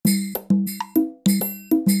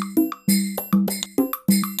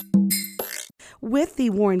with the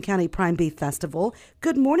Warren County Prime Beef Festival.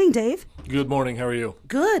 Good morning, Dave. Good morning. How are you?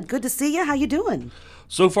 Good to see you. How you doing?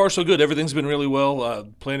 So far, so good. Everything's been really well.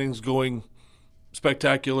 Planning's going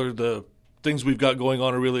spectacular. The things we've got going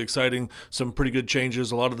on are really exciting. Some pretty good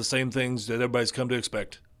changes. A lot of the same things that everybody's come to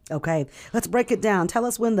expect. Okay, let's break it down. Tell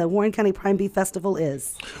us when the Warren County Prime Beef Festival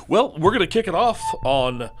is. Well, we're going to kick it off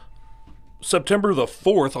on September the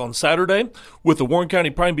 4th on Saturday with the Warren County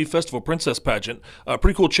Prime Beef Festival Princess Pageant.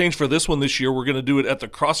 Pretty cool change for this one this year. We're going to do it at the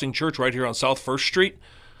Crossing Church right here on South 1st Street.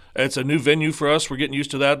 It's a new venue for us. We're getting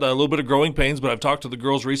used to that. A little bit of growing pains, but I've talked to the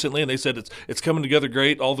girls recently, and they said it's coming together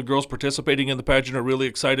great. All the girls participating in the pageant are really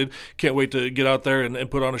excited. Can't wait to get out there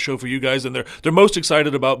and put on a show for you guys. And they're most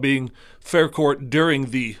excited about being fair court during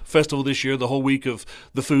the festival this year, the whole week of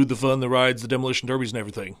the food, the fun, the rides, the demolition derbies, and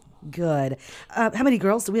everything. Good. How many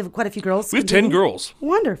girls? Do we have quite a few girls? We have 10 girls.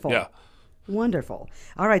 Wonderful. Yeah. Wonderful.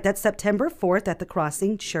 All right, that's September 4th at the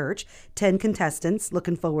Crossing Church. 10 contestants.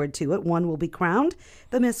 Looking forward to it. One will be crowned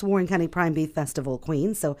the Miss Warren County Prime Beef Festival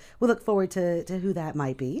Queen. So we look forward to who that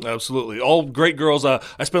might be. Absolutely. All great girls. I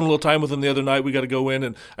spent a little time with them the other night. We got to go in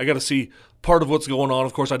and I got to see part of what's going on.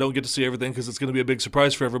 Of course, I don't get to see everything because it's going to be a big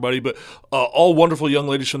surprise for everybody. But all wonderful young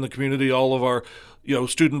ladies from the community, all of our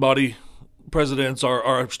student body presidents,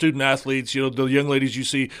 our student athletes, the young ladies you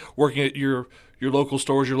see working at your local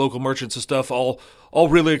stores, your local merchants and stuff, all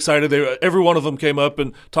really excited. Every one of them came up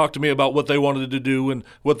and talked to me about what they wanted to do and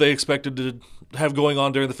what they expected to have going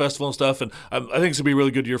on during the festival and stuff. And I think it's going to be a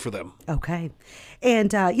really good year for them. Okay.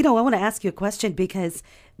 And, I want to ask you a question because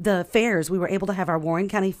the fairs, we were able to have our Warren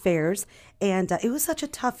County fairs, and it was such a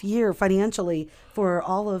tough year financially for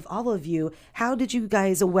all of you. How did you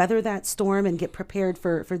guys weather that storm and get prepared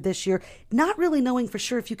for this year? Not really knowing for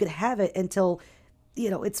sure if you could have it until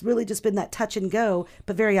it's really just been that touch and go,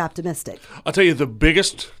 but very optimistic. I'll tell you, the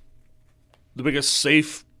biggest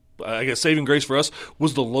saving grace for us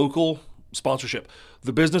was the local sponsorship.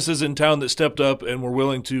 The businesses in town that stepped up and were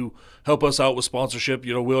willing to help us out with sponsorship.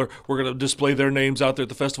 We're going to display their names out there at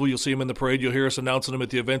the festival. You'll see them in the parade. You'll hear us announcing them at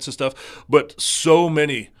the events and stuff. But so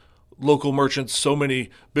many local merchants, so many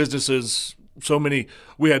businesses,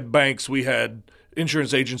 we had banks, we had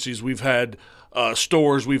insurance agencies, we've had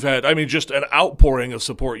stores, we've had, just an outpouring of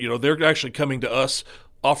support. They're actually coming to us,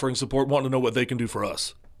 offering support, wanting to know what they can do for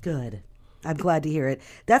us. Good. I'm glad to hear it.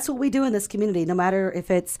 That's what we do in this community, no matter if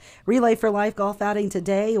it's Relay for Life golf outing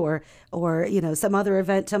today or some other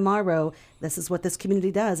event tomorrow. This is what this community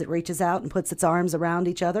does. It reaches out and puts its arms around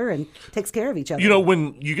each other and takes care of each other.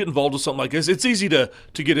 When you get involved with something like this, it's easy to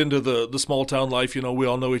get into the small town life. We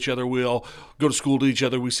all know each other. We all go to school to each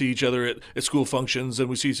other. We see each other at school functions, and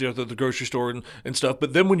we see each other at the grocery store and stuff.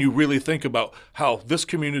 But then when you really think about how this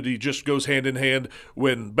community just goes hand in hand,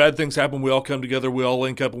 when bad things happen, we all come together, we all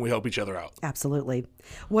link up, and we help each other out. Absolutely.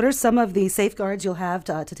 What are some of the safeguards you'll have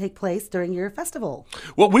to take place during your festival?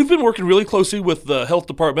 Well, we've been working really closely with the health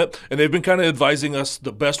department, and they've been kind of advising us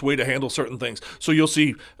the best way to handle certain things. So you'll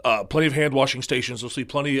see plenty of hand washing stations. You'll see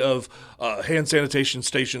plenty of hand sanitation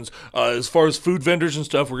stations. As far as food vendors and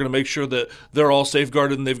stuff, we're going to make sure that they're all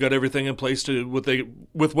safeguarded and they've got everything in place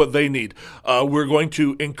with what they need. We're going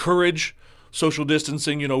to encourage social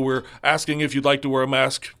distancing. We're asking if you'd like to wear a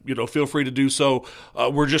mask. Feel free to do so.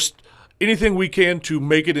 We're just anything we can to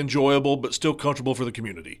make it enjoyable but still comfortable for the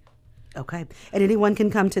community. Okay. And anyone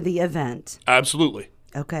can come to the event? Absolutely.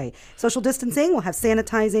 Okay. Social distancing, we'll have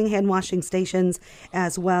sanitizing, hand washing stations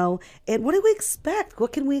as well. And what do we expect?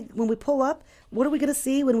 When we pull up, what are we going to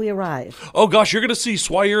see when we arrive? Oh, gosh, you're going to see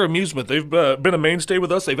Swire Amusement. They've been a mainstay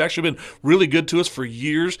with us. They've actually been really good to us for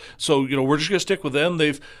years. So, we're just going to stick with them.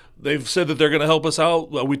 They've said that they're going to help us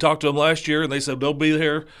out. We talked to them last year, and they said they'll be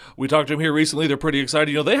here. We talked to them here recently. They're pretty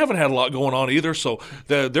excited. They haven't had a lot going on either, so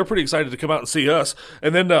they're pretty excited to come out and see us.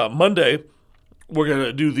 And then Monday, we're going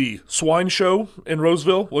to do the swine show in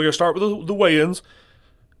Roseville. We're going to start with the weigh-ins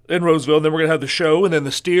in Roseville, and then we're going to have the show, and then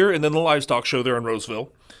the steer, and then the livestock show there in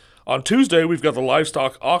Roseville. On Tuesday, we've got the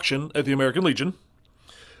livestock auction at the American Legion.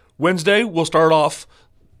 Wednesday, we'll start off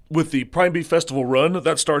with the Prime Beef Festival run.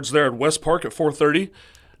 That starts there at West Park at 4:30.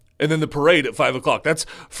 And then the parade at 5 o'clock. That's,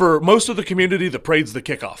 for most of the community, the parade's the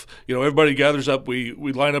kickoff. Everybody gathers up. We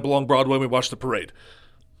line up along Broadway and we watch the parade.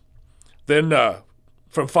 Then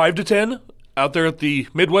from 5 to 10, out there at the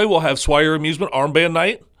Midway, we'll have Swire Amusement Armband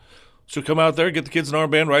Night. So come out there, get the kids an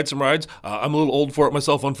armband, ride some rides. I'm a little old for it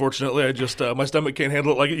myself, unfortunately. I just my stomach can't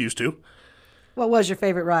handle it like it used to. What was your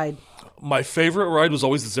favorite ride? My favorite ride was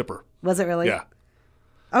always the zipper. Was it really? Yeah.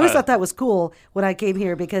 I always thought that was cool when I came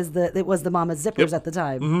here because it was the Mama Zippers at the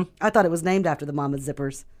time. Mm-hmm. I thought it was named after the Mama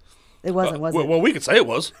Zippers. It wasn't, was it? Well, we could say it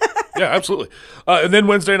was. Yeah, absolutely. And then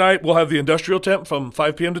Wednesday night, we'll have the industrial tent from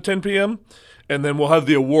 5 p.m. to 10 p.m. And then we'll have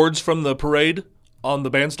the awards from the parade on the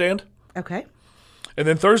bandstand. Okay. And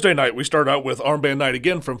then Thursday night, we start out with armband night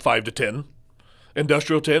again from 5 to 10.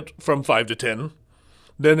 Industrial tent from 5 to 10.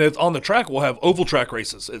 Then on the track, we'll have oval track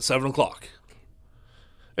races at 7 o'clock.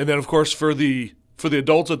 And then, of course, for the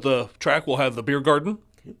adults at the track, we'll have the beer garden.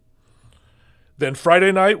 Okay. Then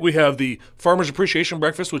Friday night, we have the Farmers Appreciation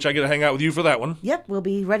Breakfast, which I get to hang out with you for that one. Yep, we'll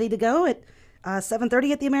be ready to go at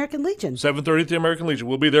 7:30 at the American Legion. 7:30 at the American Legion.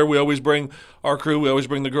 We'll be there. We always bring our crew. We always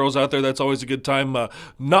bring the girls out there. That's always a good time.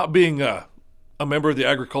 Not being a member of the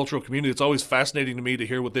agricultural community, it's always fascinating to me to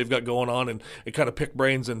hear what they've got going on and kind of pick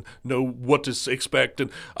brains and know what to expect.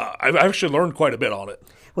 And I've actually learned quite a bit on it.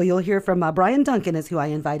 Well, you'll hear from Brian Duncan is who I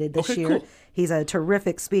invited this year. Cool. He's a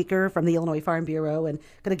terrific speaker from the Illinois Farm Bureau and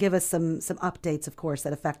going to give us some updates, of course,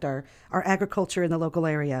 that affect our agriculture in the local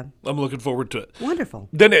area. I'm looking forward to it. Wonderful.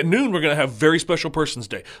 Then at noon, we're going to have Very Special Persons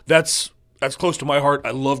Day. That's close to my heart. I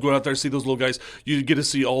love going out there to see those little guys. You get to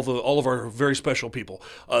see all of our very special people.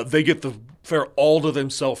 They get the fair all to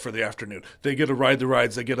themselves for the afternoon. They get to ride the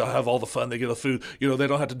rides. They get to have all the fun. They get the food. They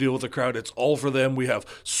don't have to deal with the crowd. It's all for them. We have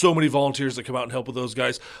so many volunteers that come out and help with those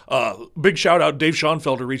guys. Big shout out. Dave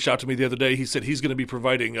Schoenfelder reached out to me the other day. He said he's going to be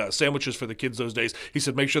providing sandwiches for the kids those days. He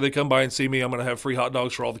said, make sure they come by and see me. I'm going to have free hot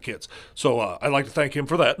dogs for all the kids. So I'd like to thank him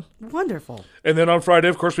for that. Wonderful. And then on Friday,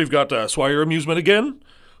 of course, we've got Swire Amusement again.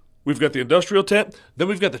 We've got the industrial tent. Then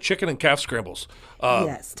we've got the chicken and calf scrambles.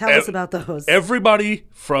 Yes, tell us about those. Everybody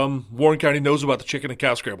from Warren County knows about the chicken and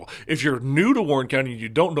calf scramble. If you're new to Warren County and you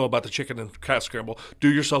don't know about the chicken and calf scramble,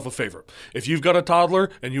 do yourself a favor. If you've got a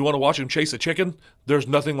toddler and you want to watch him chase a chicken, there's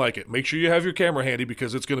nothing like it. Make sure you have your camera handy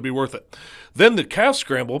because it's going to be worth it. Then the calf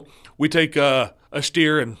scramble, we take a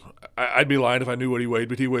steer, and I'd be lying if I knew what he weighed,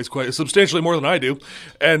 but he weighs quite substantially more than I do.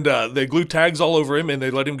 And they glue tags all over him, and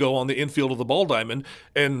they let him go on the infield of the ball diamond.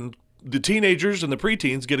 And the teenagers and the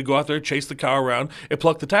preteens get to go out there, chase the cow around, and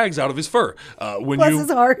pluck the tags out of his fur. Bless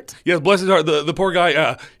his heart. Yes, bless his heart. The poor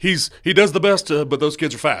guy, he does the best, but those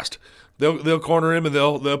kids are fast. They'll corner him and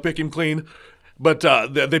they'll pick him clean. But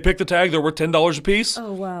they pick the tag. They're worth $10 a piece.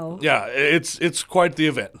 Oh wow! Yeah, it's quite the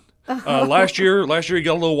event. Last year he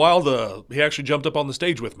got a little wild. He actually jumped up on the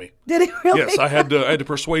stage with me. Did he really? Yes, I had to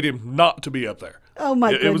persuade him not to be up there. Oh my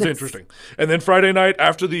goodness! It was interesting. And then Friday night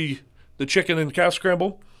after the chicken and calf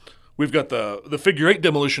scramble, we've got the figure 8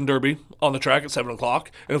 demolition derby on the track at 7 o'clock,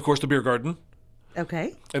 and of course the beer garden.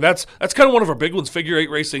 Okay. And that's kind of one of our big ones. Figure 8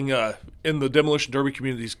 racing in the demolition derby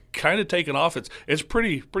community is kind of taken off. It's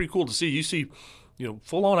pretty cool to see. You see,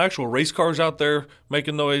 full on actual race cars out there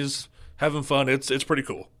making noise, having fun. It's pretty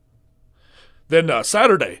cool. Then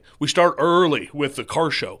Saturday, we start early with the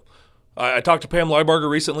car show. I talked to Pam Leibarger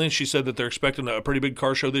recently, and she said that they're expecting a pretty big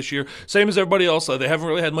car show this year. Same as everybody else. They haven't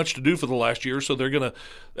really had much to do for the last year, so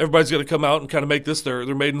everybody's going to come out and kind of make this their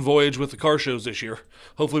maiden voyage with the car shows this year.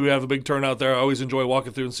 Hopefully we have a big turnout there. I always enjoy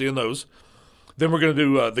walking through and seeing those. Then we're going to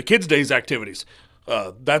do the Kids' Days activities.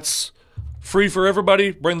 That's free for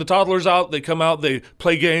everybody. Bring the toddlers out. They come out. They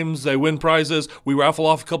play games. They win prizes. We raffle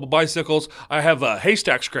off a couple bicycles. I have a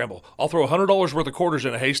haystack scramble. I'll throw $100 worth of quarters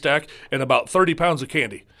in a haystack and about 30 pounds of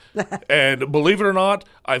candy. And believe it or not,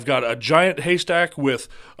 I've got a giant haystack with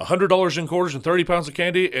 $100 in quarters and 30 pounds of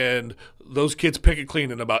candy, and those kids pick it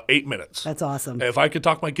clean in about 8 minutes. That's awesome. If I could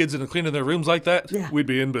talk my kids into cleaning their rooms like that, we'd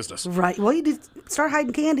be in business. Right. Well, you need to start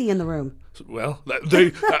hiding candy in the room. Well,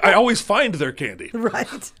 I always find their candy.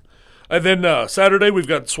 Right. And then Saturday, we've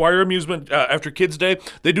got Swire Amusement after Kids Day.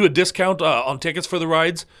 They do a discount on tickets for the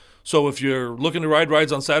rides. So if you're looking to ride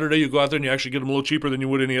rides on Saturday, you go out there and you actually get them a little cheaper than you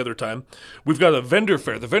would any other time. We've got a vendor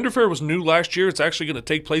fair. The vendor fair was new last year. It's actually going to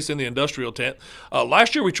take place in the industrial tent.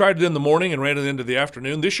 Last year we tried it in the morning and ran it into the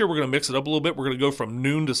afternoon. This year we're going to mix it up a little bit. We're going to go from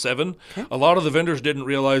noon to 7. Okay. A lot of the vendors didn't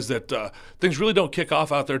realize that things really don't kick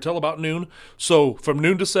off out there till about noon. So from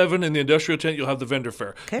noon to 7 in the industrial tent, you'll have the vendor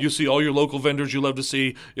fair. Okay. You'll see all your local vendors you love to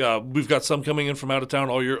see. We've got some coming in from out of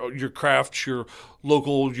town, all your crafts, your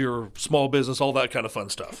local, your small business, all that kind of fun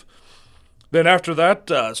stuff. Then after that,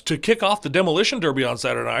 to kick off the Demolition Derby on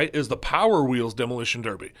Saturday night is the Power Wheels Demolition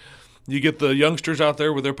Derby. You get the youngsters out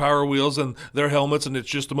there with their Power Wheels and their helmets, and it's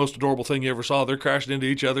just the most adorable thing you ever saw. They're crashing into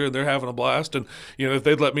each other, and they're having a blast. And, if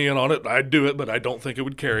they'd let me in on it, I'd do it, but I don't think it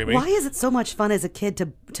would carry me. Why is it so much fun as a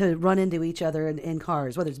kid to run into each other in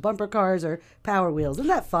cars, whether it's bumper cars or Power Wheels? Isn't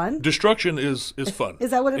that fun? Destruction is fun.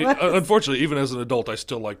 Is that what it was? Unfortunately, even as an adult, I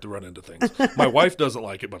still like to run into things. My wife doesn't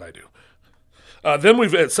like it, but I do. Then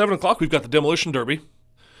at 7 o'clock, we've got the Demolition Derby.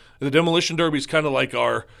 The Demolition Derby is kind of like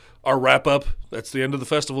our wrap-up. That's the end of the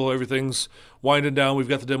festival. Everything's winding down. We've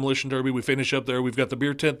got the Demolition Derby. We finish up there. We've got the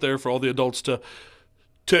beer tent there for all the adults to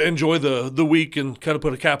enjoy the week and kind of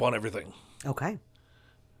put a cap on everything. Okay.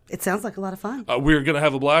 It sounds like a lot of fun. We're going to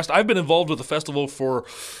have a blast. I've been involved with the festival for,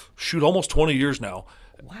 almost 20 years now.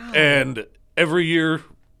 Wow. And every year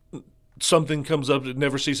something comes up that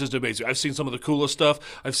never ceases to amaze me. I've seen some of the coolest stuff.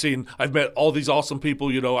 I've met all these awesome people.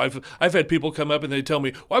 I've had people come up and they tell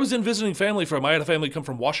me, well, I was in visiting family I had a family come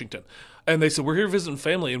from Washington. And they said, we're here visiting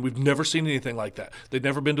family and we've never seen anything like that. They'd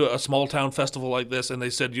never been to a small town festival like this. And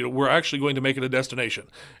they said, we're actually going to make it a destination.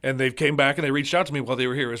 And they came back and they reached out to me while they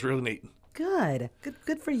were here. It was really neat. Good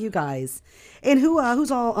for you guys. And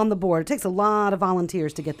who's all on the board? It takes a lot of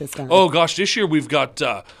volunteers to get this done. Oh gosh, this year we've got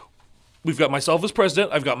myself as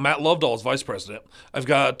president. I've got Matt Lovedahl as vice president. I've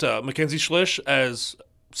got Mackenzie Schlisch as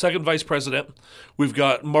second vice president. We've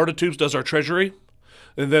got Marta Tubes does our treasury.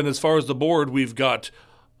 And then as far as the board, we've got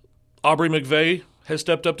Aubrey McVeigh has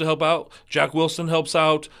stepped up to help out. Jack Wilson helps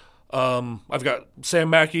out. I've got Sam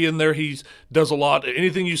Mackey in there. He does a lot.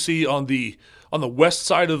 Anything you see on the west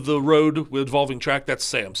side of the road with involving track, that's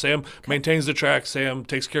Sam. Sam maintains the track. Sam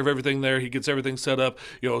takes care of everything there. He gets everything set up.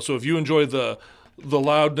 So if you enjoy the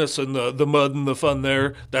loudness and the mud and the fun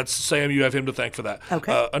there, that's Sam. You have him to thank for that.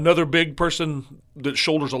 Okay. Another big person that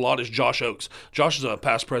shoulders a lot is Josh Oakes. Josh is a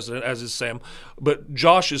past president, as is Sam. But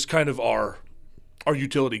Josh is kind of our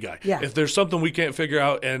utility guy. Yeah. If there's something we can't figure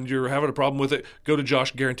out and you're having a problem with it, go to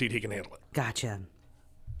Josh. Guaranteed he can handle it. Gotcha.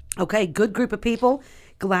 Okay, good group of people.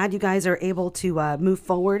 Glad you guys are able to move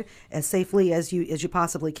forward as safely as you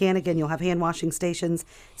possibly can. Again, you'll have hand washing stations,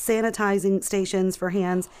 sanitizing stations for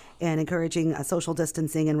hands, and encouraging social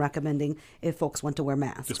distancing and recommending if folks want to wear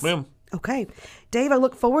masks. Yes, ma'am. Okay. Dave, I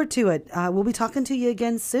look forward to it. We'll be talking to you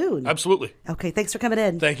again soon. Absolutely. Okay, thanks for coming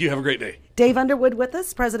in. Thank you. Have a great day. Dave Underwood with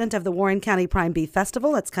us, president of the Warren County Prime Beef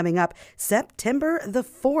Festival. It's coming up September the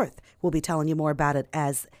 4th. We'll be telling you more about it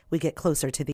as we get closer to the